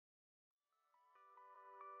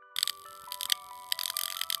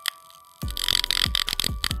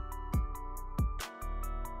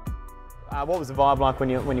What was the vibe like when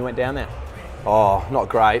you went down there? Oh, not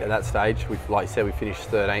great at that stage. Like you said, we finished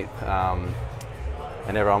 13th,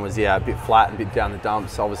 and everyone was a bit flat and a bit down the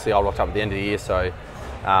dumps. Obviously, I rocked up at the end of the year, so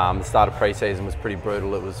the start of pre-season was pretty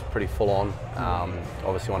brutal. It was pretty full on.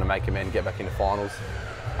 Obviously, want to make amends, get back into finals,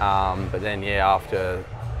 but then after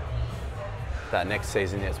that next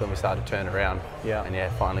season, that's when we started to turn around.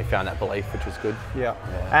 And finally found that belief, which was good.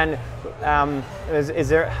 And is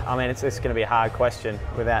there? I mean, it's going to be a hard question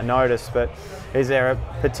without notice, but is there a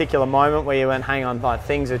particular moment where you went, "Hang on, like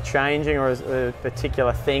things are changing," or is there a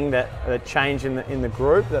particular thing that changed in the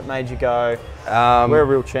group that made you go, "We're a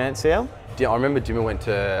real chance here"? I remember Jimmy went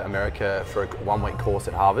to America for a 1-week course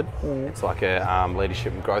at Harvard. It's like a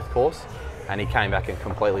leadership and growth course, and he came back a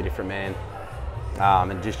completely different man.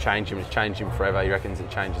 And just changed him. It's changed him forever. He reckons it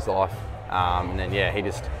changed his life. And then he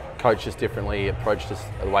just coached us differently, approached us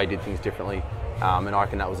the way he did things differently. And I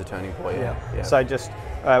reckon that was a turning point. So just,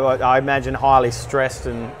 I imagine highly stressed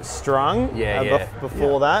and strung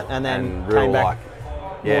before that, and then real came back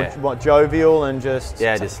more jovial and just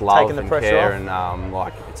love taking the and pressure care off. and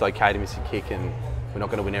like it's okay to miss a kick and we're not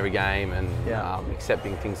going to win every game and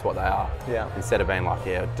accepting things for what they are. Instead of being like,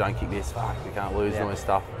 don't kick this, fuck, we can't lose and all this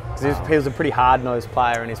stuff. He was a pretty hard-nosed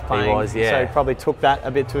player in his playing. He was, So he probably took that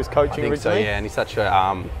a bit to his coaching I think originally. so, and he's such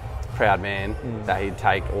a proud man that he'd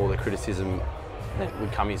take all the criticism that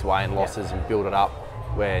would come his way and losses and build it up,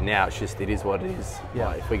 where now it is what it is.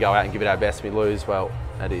 Like, if we go out and give it our best and we lose, well,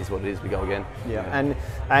 that is what it is, we go again.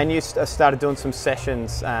 And you started doing some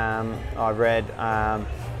sessions, I read,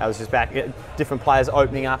 I was just about different players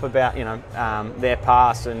opening up about their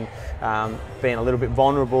past and being a little bit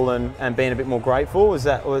vulnerable and being a bit more grateful. Was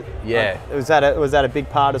that a big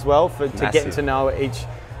part as well to getting to know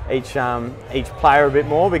each player a bit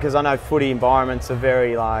more? Because I know footy environments are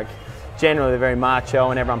very generally they're very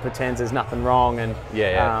macho and everyone pretends there's nothing wrong, and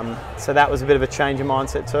so that was a bit of a change in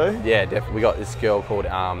mindset too. Yeah, definitely. We got this girl called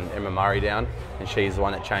Emma Murray down, and she's the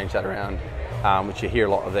one that changed that around, which you hear a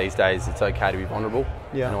lot of these days. It's okay to be vulnerable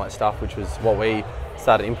and all that stuff, which was what we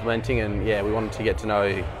started implementing, and we wanted to get to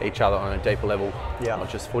know each other on a deeper level, not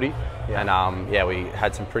just footy. And we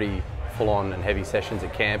had some pretty full-on and heavy sessions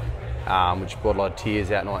at camp, which brought a lot of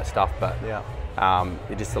tears out and all that stuff, but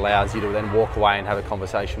it just allows you to then walk away and have a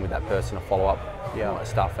conversation with that person, a follow-up, and all that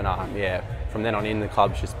stuff. And from then on in, the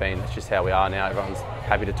club's just how we are now. Everyone's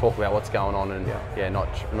happy to talk about what's going on, and not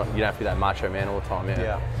you don't have to be that macho man all the time.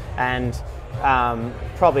 And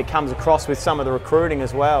probably comes across with some of the recruiting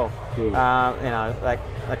as well. Like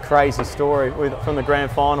a crazy story from the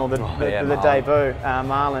grand final, the debut,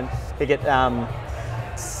 Marlon.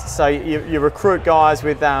 So you recruit guys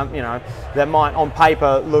with that might on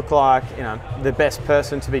paper look like the best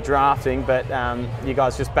person to be drafting, but you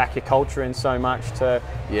guys just back your culture in so much to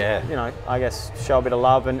I guess show a bit of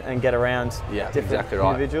love and get around different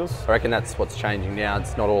individuals. I reckon that's what's changing now.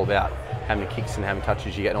 It's not all about how many kicks and how many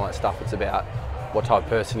touches you get and all that stuff. It's about what type of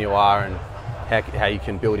person you are and how you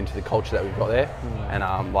can build into the culture that we've got there. And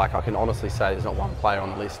I can honestly say there's not one player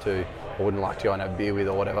on the list who I wouldn't like to go and have a beer with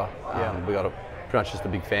or whatever. We got pretty much just a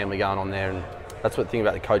big family going on there, and that's what the thing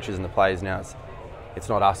about the coaches and the players now. It's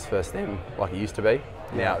not us versus them like it used to be.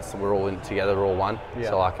 Now we're all in it together, we're all one.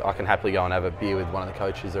 So I can happily go and have a beer with one of the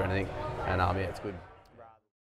coaches or anything, and it's good.